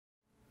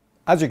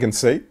As you can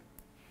see,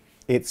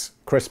 it's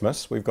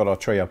Christmas. We've got our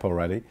tree up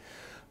already.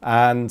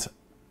 And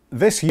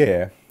this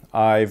year,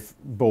 I've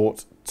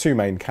bought two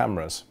main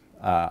cameras.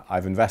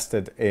 I've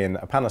invested in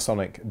a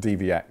Panasonic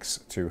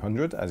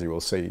DVX200, as you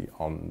will see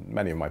on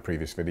many of my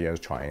previous videos,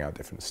 trying out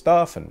different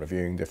stuff and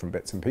reviewing different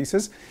bits and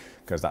pieces,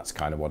 because that's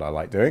kind of what I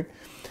like doing.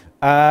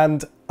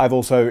 And I've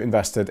also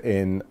invested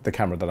in the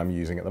camera that I'm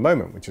using at the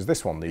moment, which is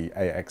this one, the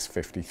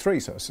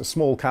AX53. So it's a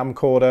small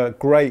camcorder,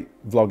 great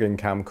vlogging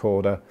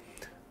camcorder,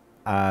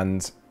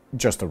 and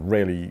just a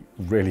really,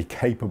 really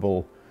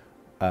capable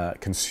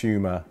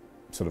consumer,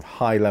 sort of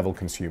high-level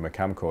consumer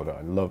camcorder.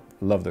 I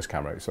love this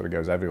camera. It sort of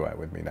goes everywhere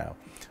with me now.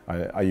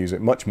 I use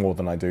it much more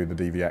than I do the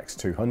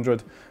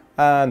DVX200,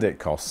 and it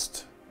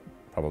cost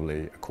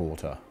probably a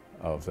quarter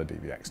of the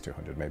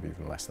DVX200, maybe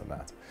even less than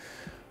that.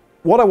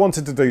 What I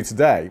wanted to do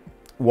today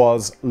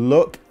was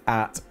look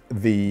at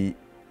the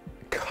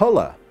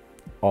color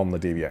on the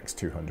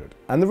DVX200.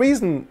 And the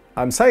reason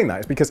I'm saying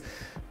that is because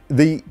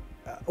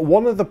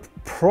one of the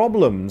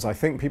problems I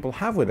think people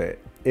have with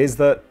it is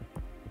that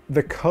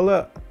the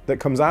color that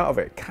comes out of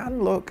it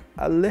can look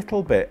a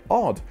little bit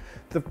odd.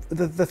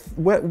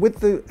 With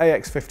the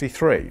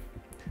AX53,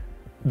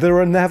 there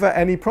are never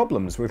any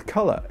problems with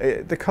color.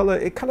 The color,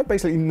 it kind of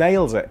basically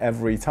nails it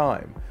every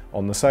time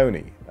on the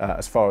Sony,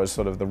 as far as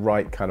sort of the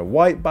right kind of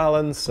white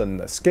balance and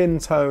the skin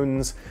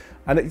tones,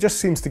 and it just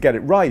seems to get it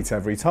right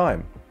every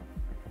time.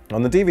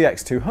 On the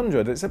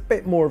DVX200, it's a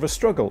bit more of a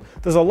struggle.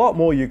 There's a lot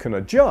more you can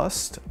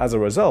adjust as a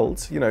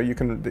result. You know,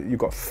 you've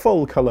got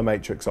full color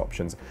matrix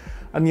options,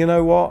 and you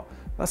know what?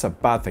 That's a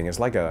bad thing. It's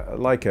like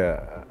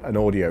an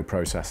audio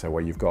processor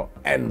where you've got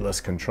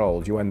endless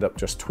controls. You end up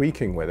just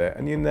tweaking with it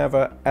and you're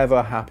never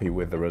ever happy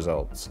with the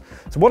results.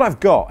 So what I've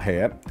got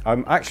here,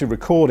 I'm actually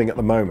recording at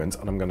the moment,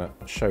 and I'm going to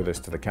show this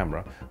to the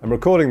camera. I'm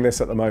recording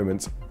this at the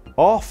moment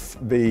off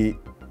the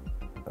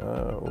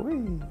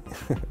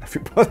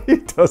everybody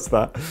does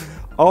that,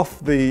 off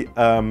the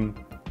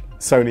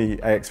Sony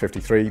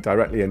AX53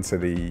 directly into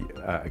the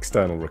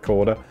external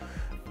recorder,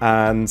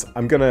 and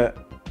I'm going to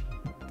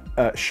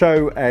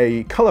show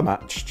a color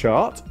match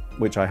chart,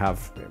 which I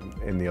have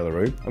in the other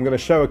room. I'm going to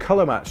show a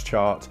color match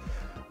chart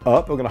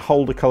up. I'm going to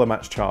hold a color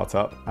match chart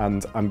up,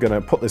 and I'm going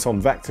to put this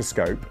on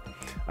vectorscope,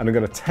 and I'm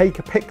going to take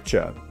a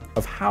picture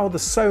of how the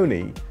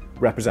Sony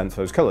represents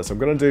those colors. So I'm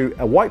going to do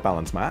a white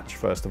balance match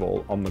first of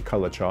all on the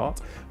color chart,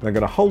 and I'm going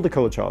to hold the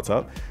color chart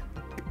up,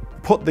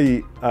 put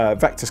the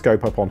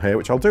vectorscope up on here,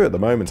 which I'll do at the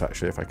moment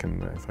actually, if I can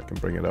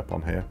bring it up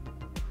on here.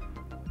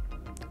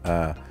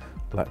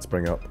 Let's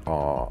bring up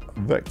our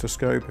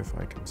vectorscope if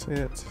I can see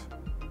it,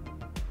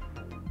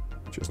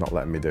 which is not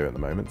letting me do at the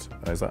moment.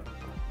 Is that?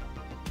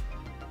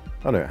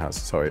 Oh no, it has.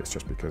 Sorry, it's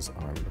just because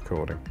I'm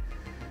recording.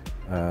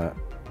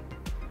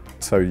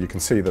 So you can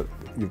see that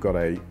you've got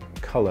a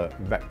color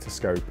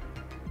vectorscope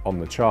on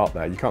the chart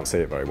there. You can't see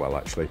it very well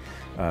actually,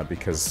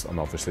 because I'm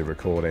obviously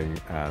recording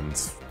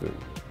and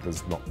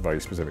there's not very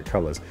specific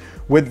colors.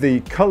 With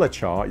the color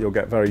chart, you'll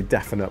get very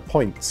definite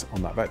points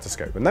on that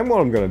vectorscope. And then what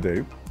I'm going to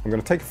do, I'm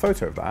going to take a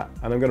photo of that,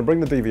 and I'm going to bring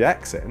the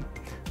DVX in.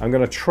 I'm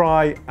going to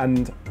try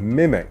and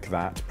mimic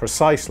that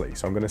precisely.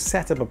 So I'm going to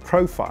set up a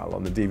profile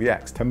on the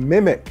DVX to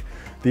mimic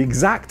the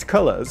exact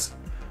colors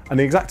and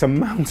the exact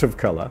amount of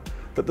color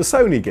that the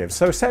Sony gives.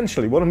 So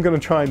essentially what I'm going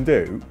to try and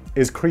do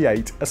is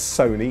create a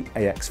Sony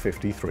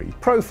AX53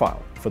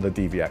 profile for the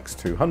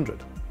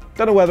DVX200.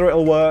 Don't know whether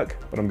it'll work,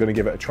 but I'm going to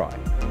give it a try.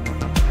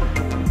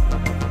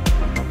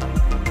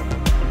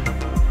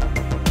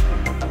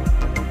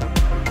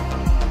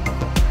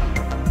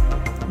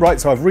 Right,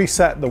 so I've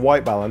reset the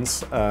white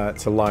balance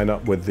to line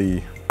up with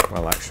the,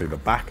 well actually the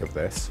back of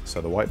this.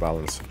 So the white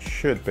balance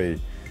should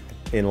be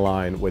in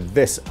line with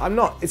this.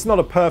 It's not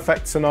a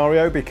perfect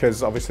scenario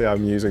because obviously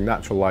I'm using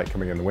natural light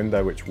coming in the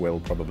window, which will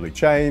probably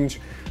change.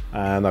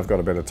 And I've got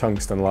a bit of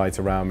tungsten light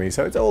around me.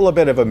 So it's all a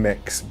bit of a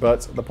mix,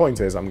 but the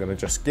point is I'm gonna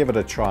just give it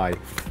a try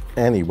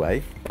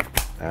anyway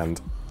and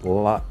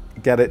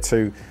get it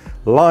to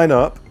line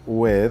up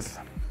with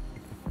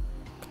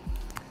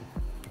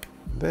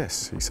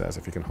this, he says,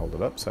 if you can hold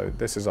it up. So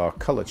this is our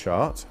color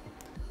chart.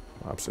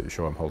 I'm absolutely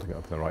sure I'm holding it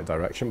up in the right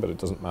direction, but it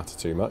doesn't matter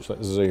too much.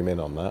 Let's zoom in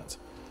on that.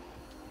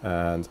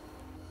 And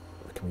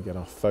can we get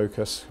our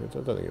focus? I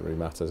don't think it really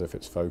matters if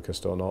it's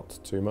focused or not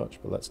too much,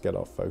 but let's get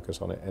our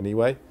focus on it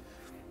anyway.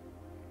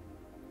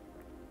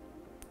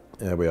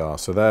 There we are.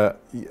 So there,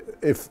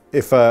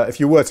 if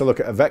you were to look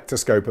at a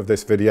vectorscope of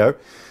this video,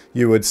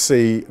 you would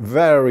see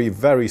very,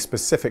 very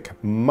specific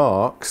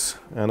marks.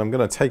 And I'm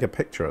going to take a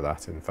picture of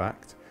that, in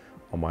fact,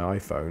 on my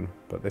iPhone,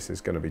 but this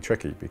is going to be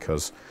tricky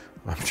because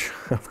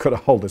I've got to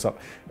hold this up.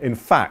 In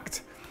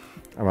fact,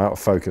 I'm out of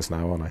focus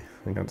now, aren't I?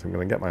 I'm going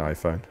to get my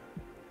iPhone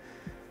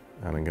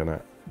and I'm going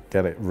to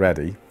get it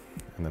ready,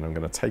 and then I'm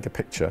going to take a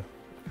picture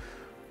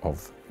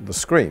of the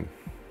screen.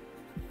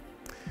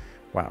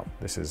 Wow,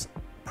 this is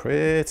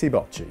pretty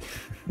botchy.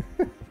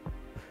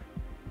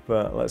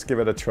 But let's give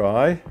it a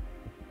try.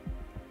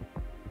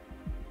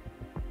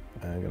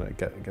 I'm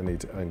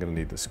going to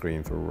need the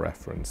screen for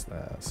reference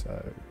there,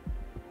 so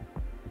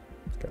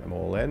get them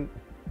all in.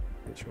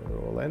 making sure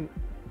they're all in.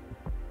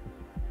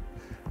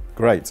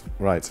 Great,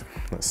 right,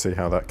 let's see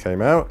how that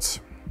came out.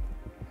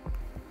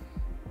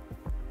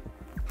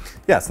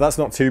 Yeah, so that's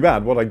not too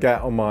bad. What I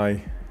get on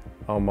my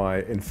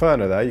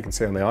Inferno there, you can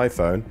see on the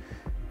iPhone,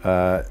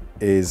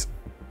 is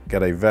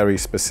get a very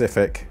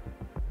specific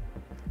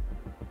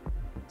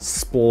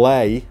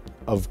splay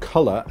of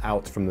color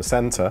out from the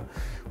center,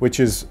 which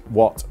is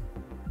what,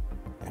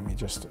 let me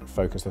just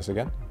focus this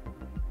again,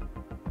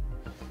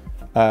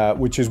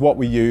 which is what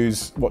we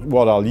use,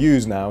 what I'll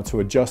use now to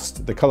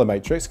adjust the color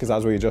matrix, because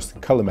as we adjust the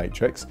color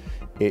matrix,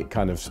 it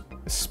kind of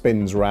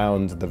spins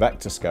round the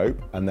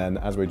vectorscope, and then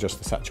as we adjust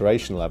the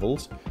saturation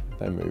levels,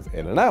 they move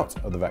in and out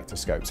of the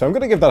vectorscope. So I'm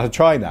going to give that a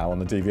try now on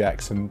the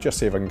DVX and just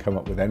see if I can come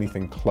up with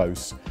anything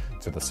close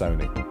to the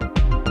Sony.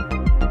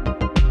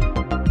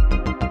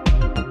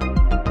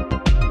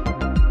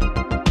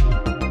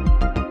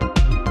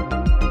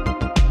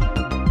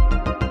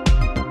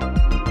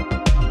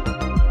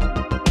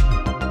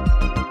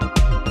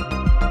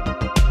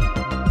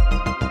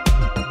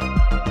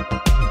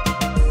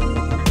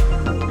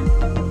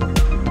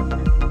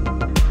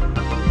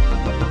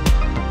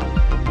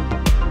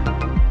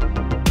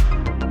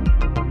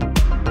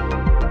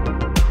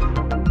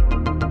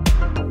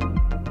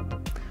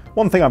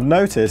 One thing I've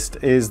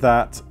noticed is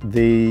that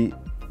the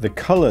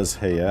colors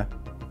here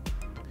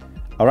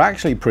are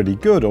actually pretty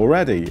good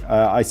already.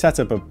 I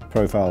set up a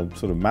profile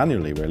sort of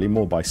manually, really,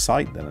 more by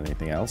sight than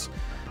anything else,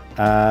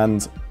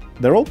 and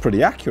they're all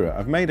pretty accurate.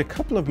 I've made a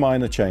couple of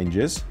minor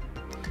changes,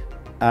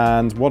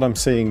 and what I'm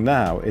seeing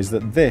now is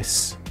that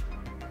this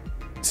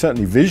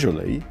certainly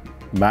visually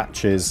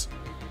matches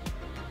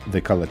the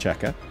color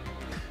checker,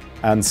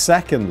 and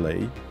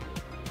secondly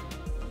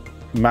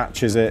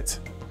matches it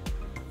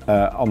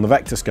on the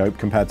vectorscope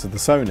compared to the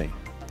Sony.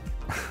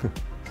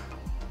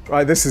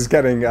 Right, this is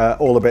getting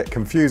all a bit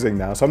confusing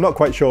now, so I'm not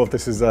quite sure if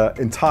this is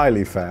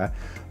entirely fair.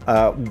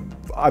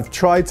 I've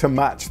tried to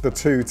match the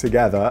two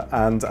together,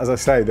 and as I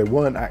say, they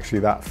weren't actually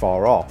that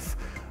far off.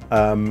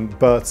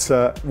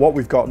 But what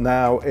we've got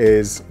now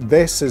is,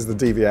 this is the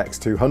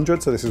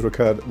DVX200, so this is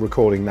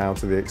recording now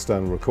to the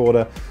external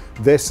recorder.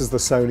 This is the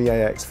Sony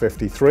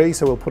AX53,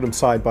 so we'll put them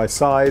side by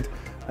side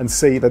and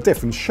see the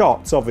different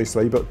shots,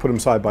 obviously, but put them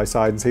side by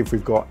side and see if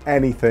we've got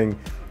anything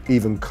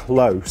even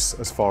close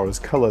as far as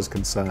color's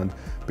concerned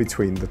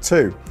between the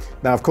two.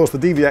 Now, of course, the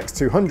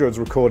DVX200 is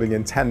recording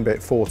in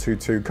 10-bit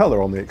 422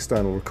 color on the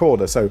external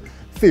recorder, so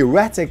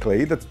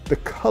theoretically the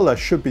color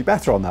should be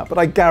better on that, but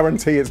I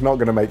guarantee it's not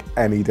going to make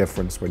any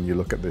difference when you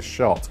look at this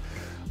shot.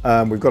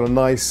 We've got a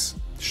nice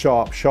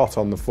sharp shot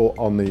on the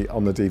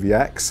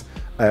DVX.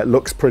 It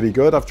looks pretty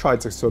good. I've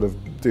tried to sort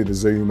of do the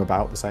zoom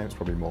about the same. It's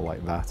probably more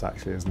like that,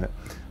 actually, isn't it?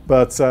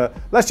 But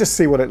let's just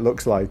see what it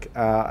looks like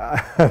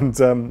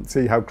and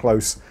see how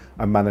close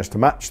I managed to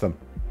match them.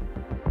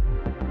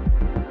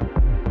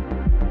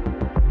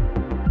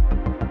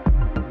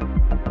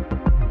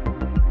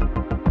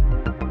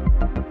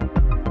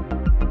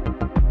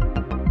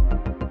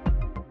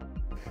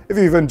 If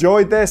you've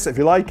enjoyed this, if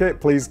you like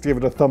it, please give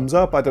it a thumbs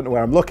up. I don't know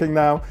where I'm looking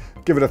now.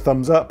 Give it a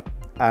thumbs up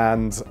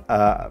and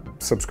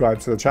subscribe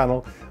to the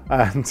channel,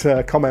 and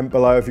comment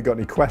below if you've got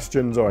any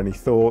questions or any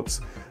thoughts.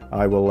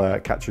 I will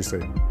catch you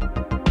soon.